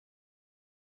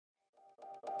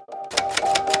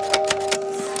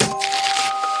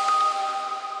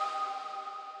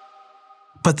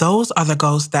But those are the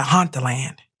ghosts that haunt the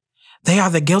land. They are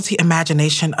the guilty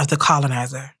imagination of the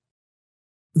colonizer.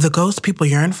 The ghosts people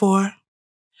yearn for,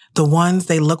 the ones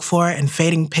they look for in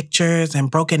fading pictures and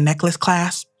broken necklace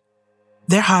clasps,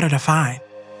 they're harder to find.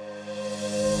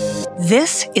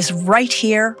 This is Right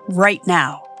Here, Right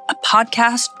Now, a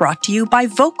podcast brought to you by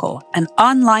Vocal, an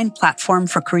online platform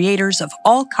for creators of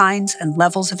all kinds and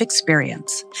levels of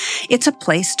experience. It's a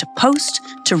place to post,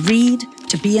 to read,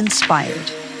 to be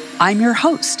inspired. I'm your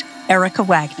host, Erica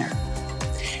Wagner.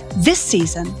 This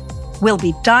season, we'll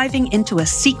be diving into a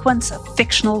sequence of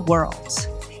fictional worlds.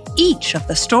 Each of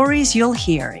the stories you'll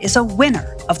hear is a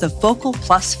winner of the Vocal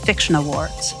Plus Fiction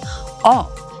Awards,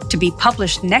 all to be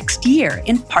published next year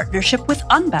in partnership with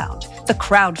Unbound, the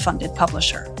crowd-funded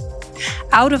publisher.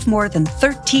 Out of more than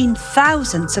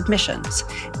 13,000 submissions,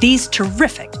 these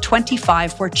terrific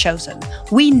 25 were chosen.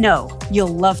 We know you'll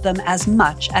love them as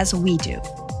much as we do.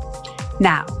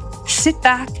 Now, sit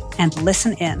back and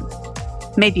listen in.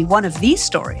 Maybe one of these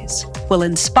stories will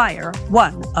inspire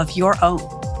one of your own.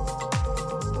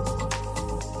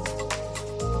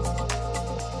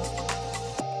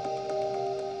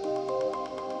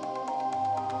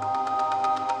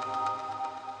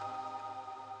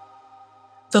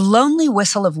 The lonely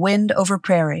whistle of wind over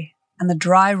prairie and the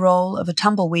dry roll of a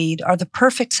tumbleweed are the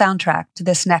perfect soundtrack to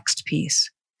this next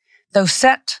piece. Though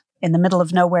set in the middle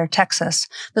of nowhere, Texas,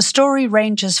 the story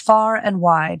ranges far and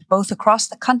wide, both across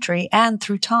the country and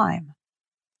through time.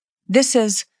 This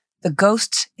is The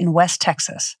Ghosts in West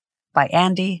Texas by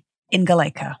Andy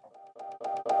Ingaleka.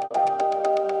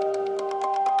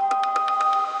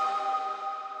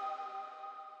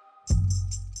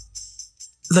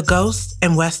 The Ghosts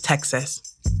in West Texas.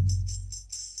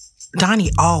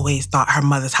 Donnie always thought her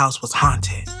mother's house was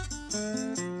haunted.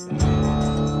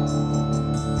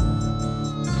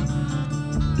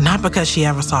 Not because she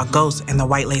ever saw ghosts in the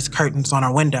white lace curtains on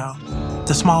her window,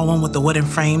 the small one with the wooden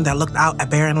frame that looked out at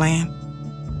barren land.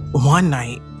 One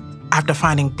night, after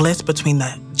finding bliss between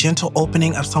the gentle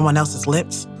opening of someone else's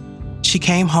lips, she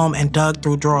came home and dug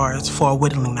through drawers for a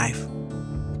whittling knife.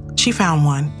 She found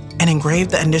one and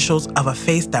engraved the initials of a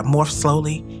face that morphed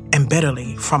slowly and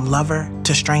bitterly from lover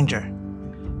to stranger.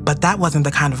 But that wasn't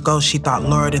the kind of ghost she thought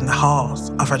lured in the halls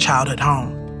of her childhood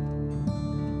home.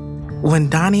 When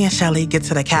Donnie and Shelley get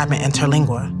to the cabin in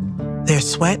Terlingua, their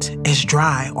sweat is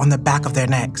dry on the back of their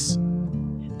necks.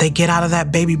 They get out of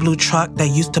that baby blue truck that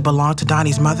used to belong to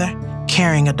Donnie's mother,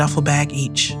 carrying a duffel bag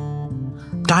each.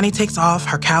 Donnie takes off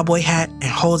her cowboy hat and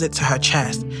holds it to her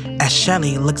chest as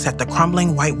Shelley looks at the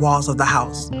crumbling white walls of the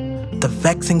house, the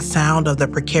vexing sound of the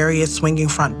precarious swinging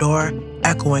front door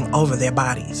echoing over their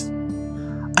bodies.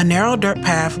 A narrow dirt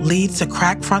path leads to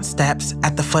cracked front steps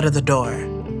at the foot of the door.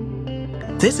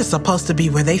 This is supposed to be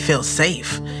where they feel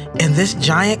safe, in this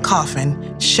giant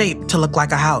coffin shaped to look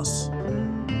like a house.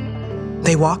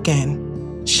 They walk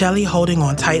in, Shelley holding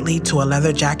on tightly to a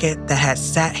leather jacket that had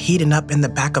sat heating up in the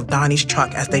back of Donnie's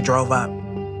truck as they drove up.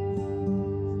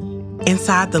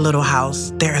 Inside the little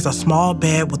house, there is a small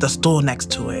bed with a stool next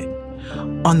to it.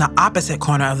 On the opposite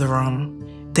corner of the room,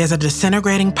 there's a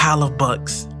disintegrating pile of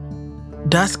books.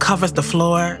 Dust covers the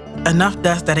floor, enough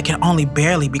dust that it can only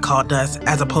barely be called dust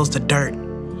as opposed to dirt.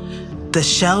 The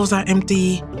shelves are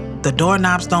empty, the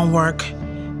doorknobs don't work,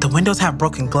 the windows have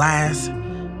broken glass.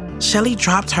 Shelley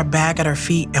drops her bag at her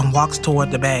feet and walks toward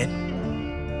the bed.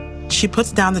 She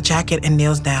puts down the jacket and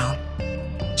kneels down.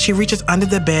 She reaches under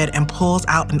the bed and pulls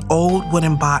out an old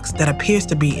wooden box that appears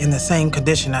to be in the same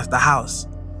condition as the house.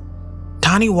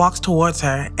 Donnie walks towards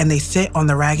her and they sit on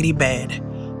the raggedy bed,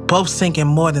 both sinking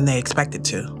more than they expected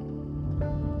to.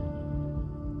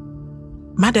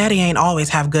 "My daddy ain't always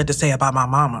have good to say about my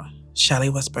mama," Shelley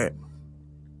whispered.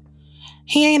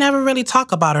 "He ain't ever really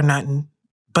talk about her nothing,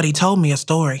 but he told me a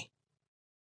story."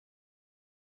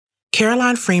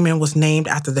 Caroline Freeman was named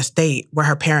after the state where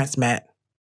her parents met.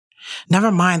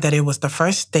 Never mind that it was the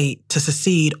first state to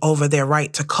secede over their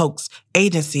right to coax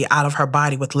agency out of her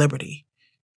body with liberty.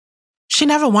 She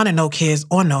never wanted no kids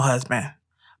or no husband.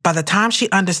 By the time she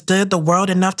understood the world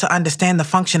enough to understand the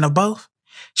function of both,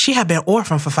 she had been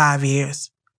orphaned for 5 years.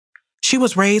 She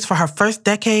was raised for her first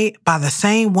decade by the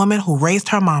same woman who raised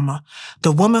her mama,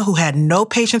 the woman who had no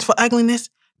patience for ugliness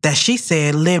that she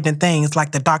said lived in things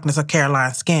like the darkness of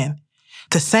Caroline's skin.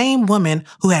 The same woman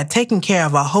who had taken care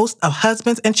of a host of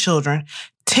husbands and children,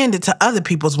 tended to other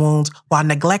people's wounds while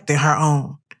neglecting her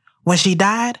own. When she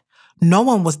died, no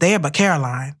one was there but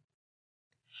Caroline.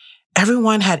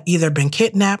 Everyone had either been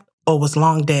kidnapped or was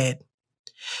long dead.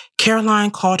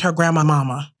 Caroline called her grandma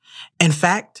Mama. In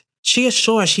fact, she is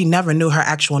sure she never knew her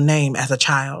actual name as a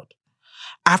child.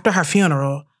 After her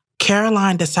funeral,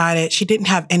 Caroline decided she didn't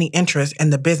have any interest in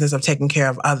the business of taking care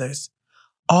of others.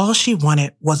 All she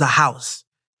wanted was a house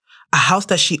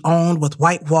that she owned with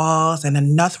white walls and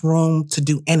enough room to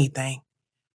do anything.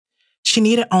 She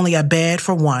needed only a bed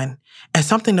for one and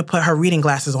something to put her reading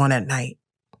glasses on at night.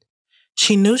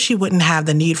 She knew she wouldn't have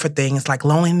the need for things like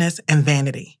loneliness and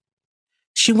vanity.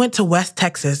 She went to West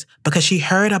Texas because she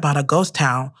heard about a ghost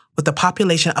town with a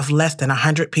population of less than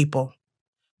 100 people.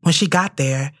 When she got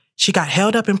there, she got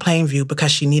held up in Plainview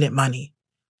because she needed money.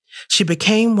 She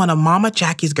became one of Mama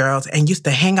Jackie's girls and used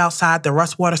to hang outside the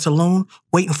Rustwater Saloon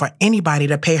waiting for anybody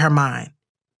to pay her mind.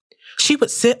 She would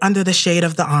sit under the shade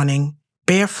of the awning,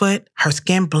 barefoot, her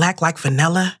skin black like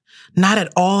vanilla, not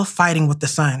at all fighting with the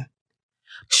sun.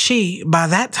 She, by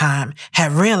that time,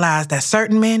 had realized that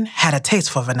certain men had a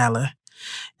taste for vanilla,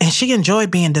 and she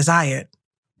enjoyed being desired,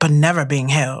 but never being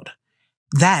held.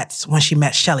 That's when she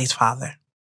met Shelley's father.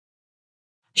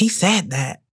 He said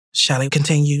that, Shelley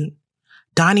continued,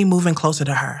 Donnie moving closer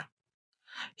to her.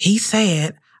 He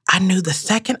said, I knew the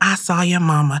second I saw your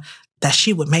mama that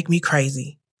she would make me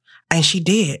crazy. And she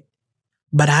did.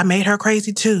 But I made her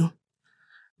crazy too.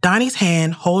 Donnie's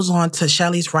hand holds on to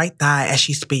Shelley's right thigh as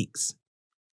she speaks.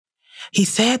 He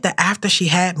said that after she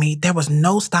had me, there was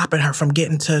no stopping her from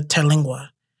getting to Terlingua.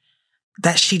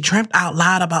 That she dreamt out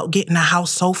loud about getting a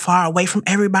house so far away from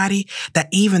everybody that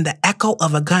even the echo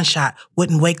of a gunshot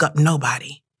wouldn't wake up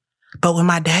nobody. But when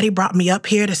my daddy brought me up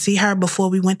here to see her before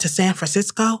we went to San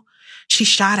Francisco, she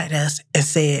shot at us and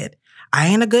said, I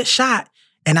ain't a good shot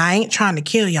and I ain't trying to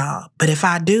kill y'all, but if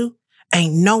I do,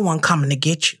 ain't no one coming to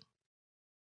get you.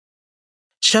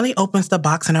 Shelley opens the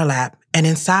box in her lap, and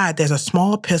inside there's a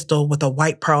small pistol with a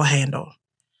white pearl handle.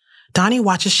 Donnie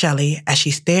watches Shelley as she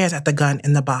stares at the gun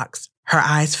in the box, her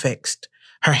eyes fixed,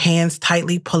 her hands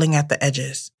tightly pulling at the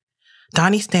edges.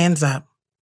 Donnie stands up.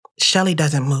 Shelley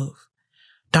doesn't move.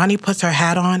 Donnie puts her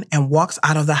hat on and walks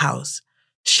out of the house.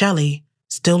 Shelley,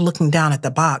 still looking down at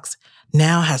the box,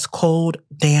 now has cold,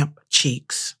 damp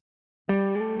cheeks.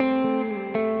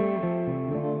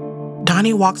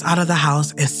 Donnie walks out of the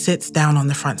house and sits down on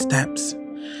the front steps.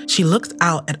 She looks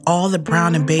out at all the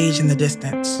brown and beige in the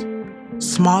distance.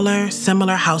 Smaller,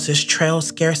 similar houses trail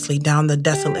scarcely down the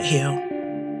desolate hill.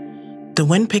 The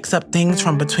wind picks up things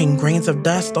from between grains of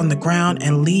dust on the ground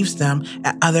and leaves them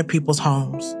at other people's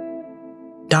homes.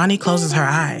 Donnie closes her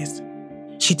eyes.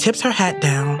 She tips her hat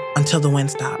down until the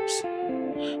wind stops.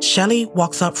 Shelley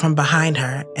walks up from behind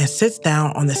her and sits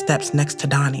down on the steps next to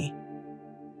Donnie.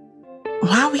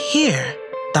 Why are we here?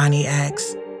 Donnie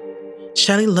asks.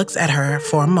 Shelley looks at her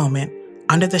for a moment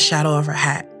under the shadow of her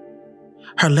hat.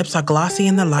 Her lips are glossy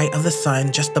in the light of the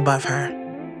sun just above her.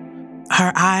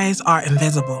 Her eyes are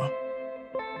invisible.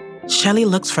 Shelley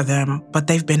looks for them, but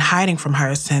they've been hiding from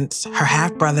her since her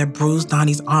half-brother bruised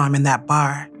Donnie's arm in that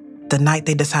bar the night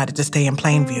they decided to stay in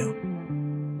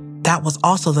Plainview. That was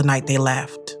also the night they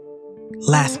left.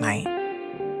 Last night.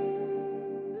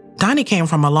 Donnie came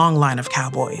from a long line of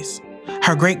cowboys.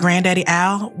 Her great-granddaddy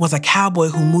Al was a cowboy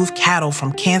who moved cattle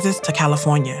from Kansas to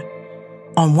California.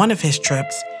 On one of his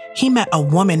trips, he met a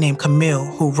woman named Camille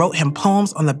who wrote him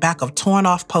poems on the back of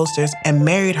torn-off posters and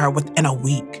married her within a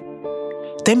week.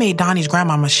 They made Donnie's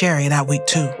grandmama Sherry that week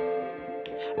too.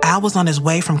 Al was on his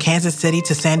way from Kansas City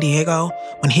to San Diego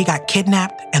when he got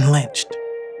kidnapped and lynched.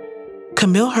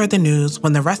 Camille heard the news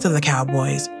when the rest of the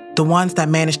cowboys, the ones that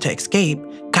managed to escape,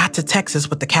 got to Texas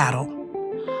with the cattle.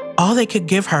 All they could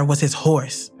give her was his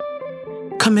horse.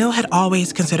 Camille had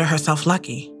always considered herself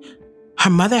lucky. Her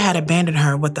mother had abandoned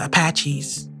her with the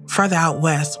Apaches further out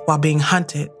west while being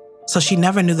hunted, so she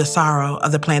never knew the sorrow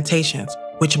of the plantations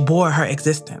which bore her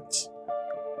existence.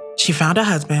 She found a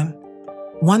husband,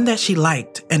 one that she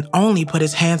liked and only put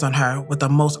his hands on her with the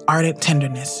most ardent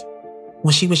tenderness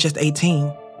when she was just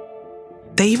 18.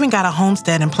 They even got a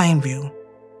homestead in Plainview,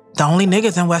 the only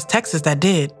niggas in West Texas that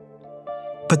did.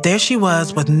 But there she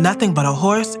was with nothing but a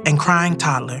horse and crying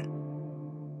toddler.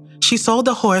 She sold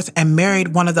the horse and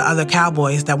married one of the other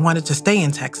cowboys that wanted to stay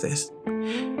in Texas.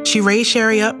 She raised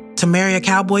Sherry up to marry a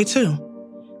cowboy too.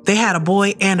 They had a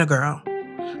boy and a girl.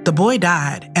 The boy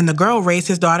died, and the girl raised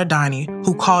his daughter Donnie,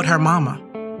 who called her mama.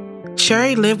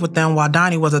 Sherry lived with them while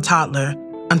Donnie was a toddler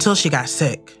until she got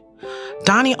sick.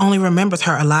 Donnie only remembers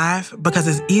her alive because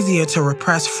it's easier to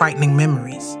repress frightening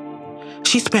memories.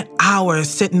 She spent hours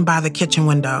sitting by the kitchen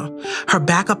window, her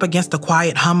back up against the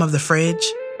quiet hum of the fridge.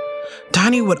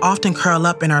 Donnie would often curl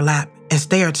up in her lap and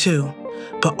stare too,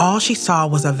 but all she saw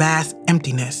was a vast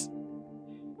emptiness.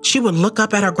 She would look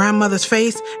up at her grandmother's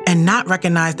face and not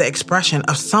recognize the expression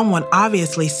of someone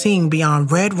obviously seeing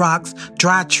beyond red rocks,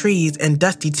 dry trees, and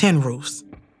dusty tin roofs.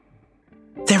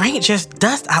 There ain't just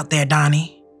dust out there,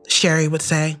 Donnie, Sherry would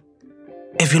say.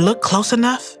 If you look close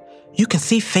enough, you can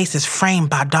see faces framed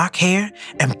by dark hair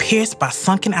and pierced by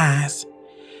sunken eyes.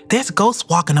 There's ghosts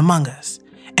walking among us,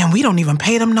 and we don't even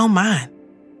pay them no mind.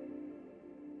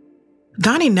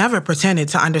 Donnie never pretended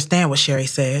to understand what Sherry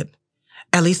said,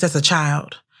 at least as a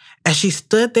child. As she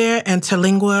stood there in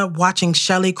Terlingua watching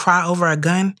Shelley cry over a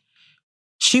gun,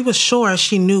 she was sure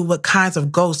she knew what kinds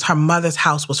of ghosts her mother's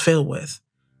house was filled with.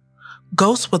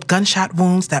 Ghosts with gunshot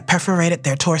wounds that perforated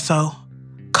their torso,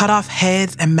 cut off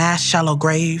heads and mass shallow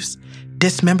graves,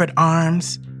 dismembered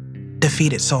arms,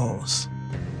 defeated souls.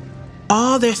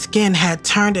 All their skin had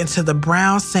turned into the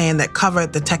brown sand that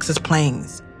covered the Texas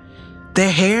plains.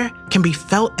 Their hair can be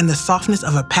felt in the softness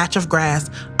of a patch of grass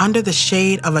under the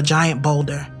shade of a giant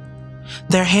boulder.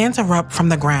 Their hands erupt from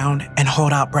the ground and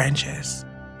hold out branches.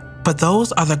 But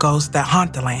those are the ghosts that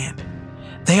haunt the land.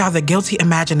 They are the guilty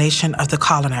imagination of the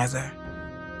colonizer.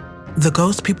 The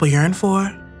ghosts people yearn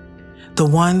for, the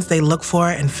ones they look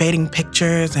for in fading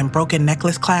pictures and broken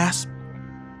necklace clasps,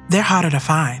 they're harder to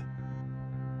find.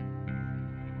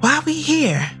 Why are we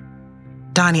here?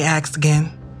 Donnie asks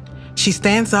again. She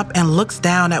stands up and looks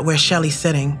down at where Shelley's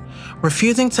sitting.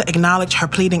 Refusing to acknowledge her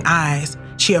pleading eyes,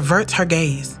 she averts her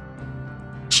gaze.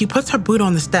 She puts her boot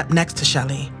on the step next to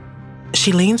Shelley.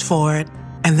 She leans forward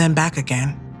and then back again.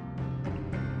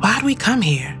 Why'd we come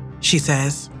here? She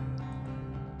says.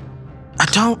 I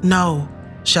don't know,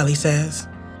 Shelley says.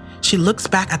 She looks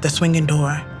back at the swinging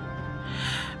door.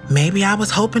 Maybe I was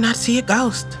hoping I'd see a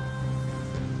ghost.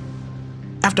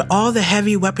 After all the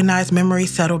heavy weaponized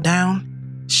memories settle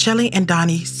down, Shelley and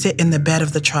Donnie sit in the bed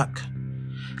of the truck.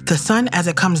 The sun, as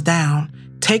it comes down,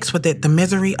 takes with it the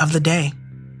misery of the day.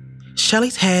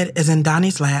 Shelley's head is in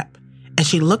Donnie's lap, and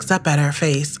she looks up at her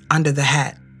face under the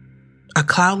hat, a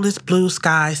cloudless blue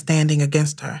sky standing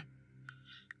against her.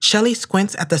 Shelley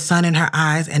squints at the sun in her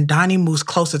eyes, and Donnie moves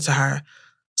closer to her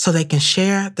so they can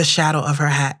share the shadow of her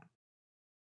hat.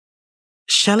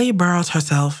 Shelley burrows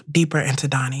herself deeper into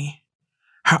Donnie,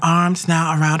 her arms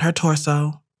now around her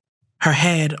torso, her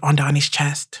head on Donnie's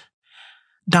chest.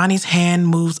 Donnie's hand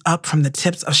moves up from the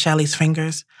tips of Shelley's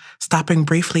fingers, stopping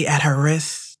briefly at her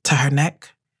wrists to her neck.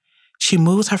 She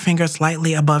moves her fingers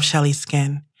lightly above Shelley's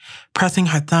skin, pressing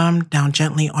her thumb down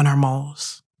gently on her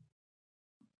moles.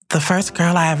 The first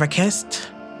girl I ever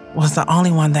kissed was the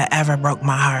only one that ever broke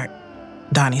my heart,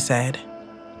 Donnie said.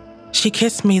 She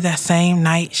kissed me that same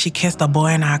night she kissed a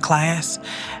boy in our class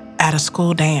at a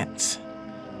school dance.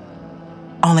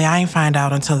 Only I ain't find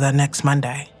out until the next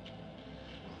Monday.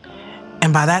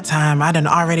 And by that time, I'd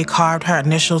already carved her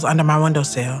initials under my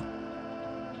windowsill.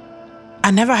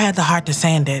 I never had the heart to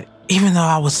sand it, even though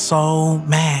I was so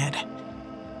mad.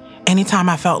 Anytime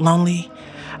I felt lonely,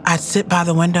 I'd sit by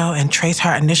the window and trace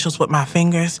her initials with my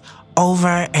fingers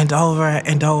over and over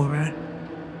and over.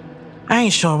 I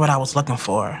ain't sure what I was looking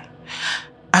for.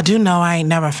 I do know I ain't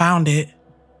never found it,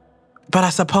 but I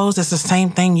suppose it's the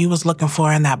same thing you was looking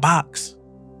for in that box.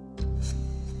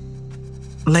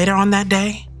 Later on that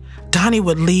day, Donnie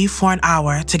would leave for an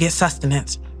hour to get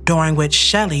sustenance, during which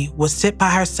Shelley would sit by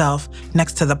herself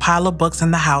next to the pile of books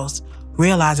in the house,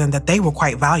 realizing that they were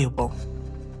quite valuable.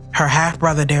 Her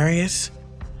half-brother Darius,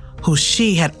 who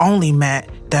she had only met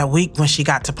that week when she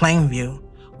got to Plainview,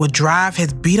 would drive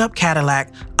his beat-up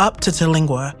Cadillac up to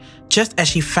Terlingua just as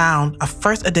she found a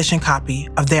first edition copy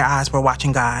of Their Eyes Were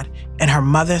Watching God in her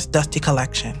mother's dusty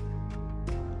collection.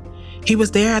 He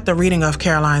was there at the reading of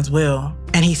Caroline's will,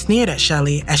 and he sneered at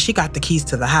Shelley as she got the keys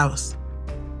to the house.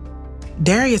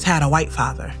 Darius had a white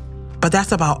father, but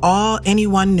that's about all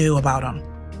anyone knew about him.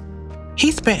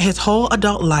 He spent his whole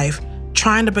adult life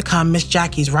trying to become Miss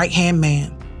Jackie's right-hand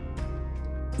man.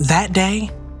 That day,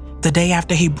 the day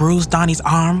after he bruised Donnie's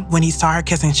arm when he saw her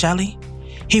kissing Shelley,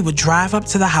 he would drive up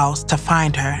to the house to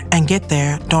find her and get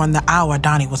there during the hour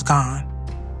Donnie was gone.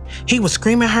 He was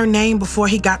screaming her name before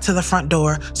he got to the front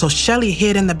door, so Shelley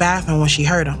hid in the bathroom when she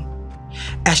heard him.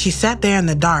 As she sat there in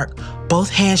the dark, both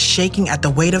hands shaking at the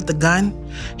weight of the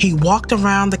gun, he walked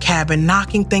around the cabin,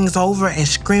 knocking things over and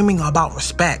screaming about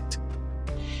respect.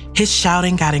 His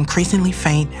shouting got increasingly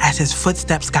faint as his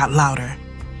footsteps got louder.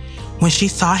 When she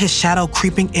saw his shadow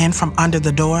creeping in from under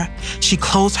the door, she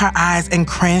closed her eyes and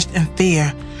cringed in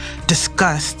fear,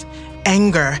 disgust,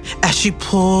 anger as she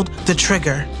pulled the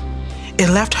trigger. It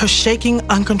left her shaking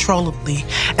uncontrollably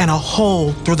and a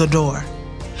hole through the door.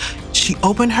 She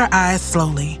opened her eyes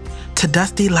slowly, to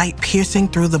dusty light piercing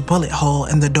through the bullet hole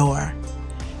in the door.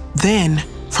 Then,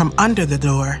 from under the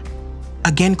door,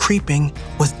 again creeping,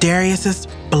 was Darius's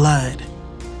blood.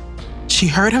 She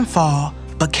heard him fall,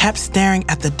 but kept staring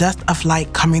at the dust of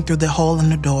light coming through the hole in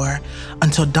the door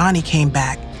until Donnie came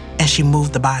back and she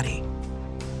moved the body.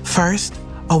 First,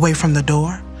 away from the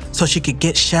door so she could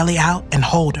get Shelly out and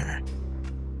hold her.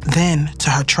 Then to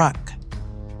her truck.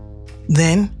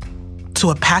 Then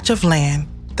to a patch of land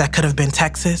that could have been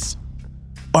Texas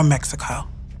or Mexico.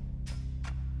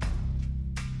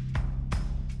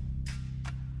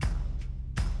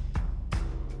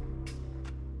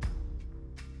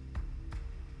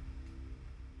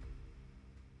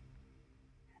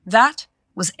 That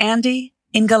was Andy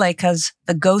Ingalaika's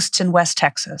The Ghosts in West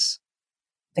Texas.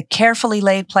 The carefully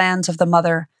laid plans of the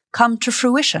mother come to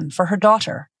fruition for her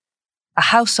daughter. A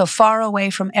house so far away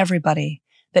from everybody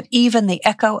that even the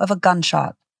echo of a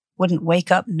gunshot wouldn't wake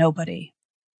up nobody.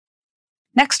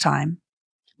 Next time,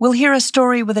 we'll hear a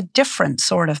story with a different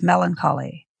sort of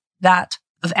melancholy, that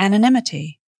of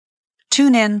anonymity.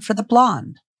 Tune in for The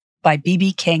Blonde by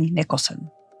B.B. King Nicholson.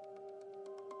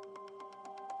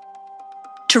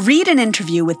 To read an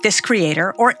interview with this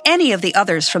creator or any of the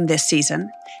others from this season,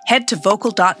 head to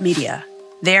vocal.media.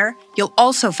 There, you'll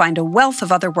also find a wealth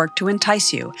of other work to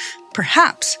entice you.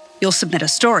 Perhaps you'll submit a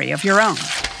story of your own.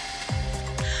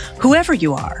 Whoever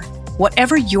you are,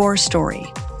 whatever your story,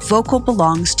 Vocal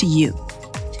belongs to you.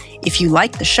 If you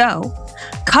like the show,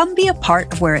 come be a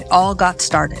part of where it all got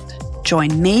started.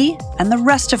 Join me and the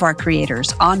rest of our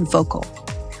creators on Vocal.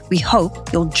 We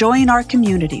hope you'll join our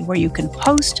community where you can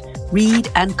post, read,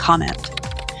 and comment.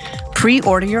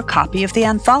 Pre-order your copy of the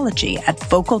anthology at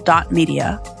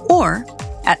vocal.media or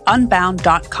at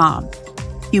unbound.com.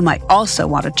 You might also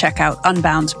want to check out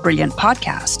Unbound's brilliant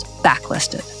podcast,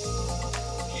 Backlisted.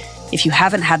 If you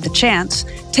haven't had the chance,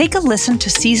 take a listen to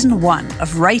Season 1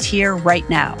 of Right Here, Right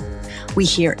Now. We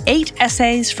hear 8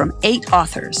 essays from 8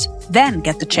 authors, then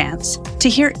get the chance to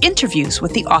hear interviews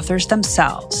with the authors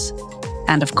themselves.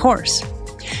 And of course,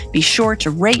 be sure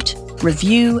to rate,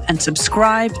 review, and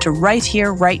subscribe to Right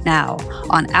Here, Right Now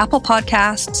on Apple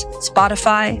Podcasts,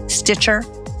 Spotify, Stitcher,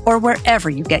 or wherever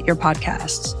you get your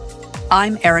podcasts.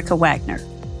 I'm Erica Wagner.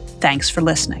 Thanks for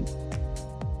listening.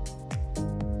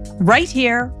 Right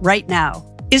Here, Right Now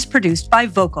is produced by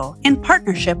Vocal in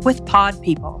partnership with Pod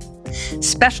People.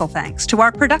 Special thanks to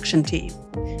our production team,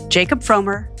 Jacob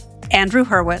Fromer, Andrew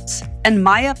Hurwitz, and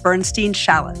Maya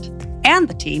Bernstein-Shallot, and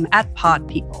the team at Pod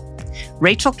People.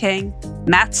 Rachel King,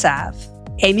 Matt Sav,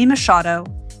 Amy Machado,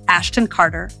 Ashton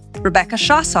Carter, Rebecca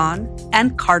Chausson,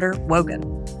 and Carter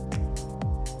Wogan.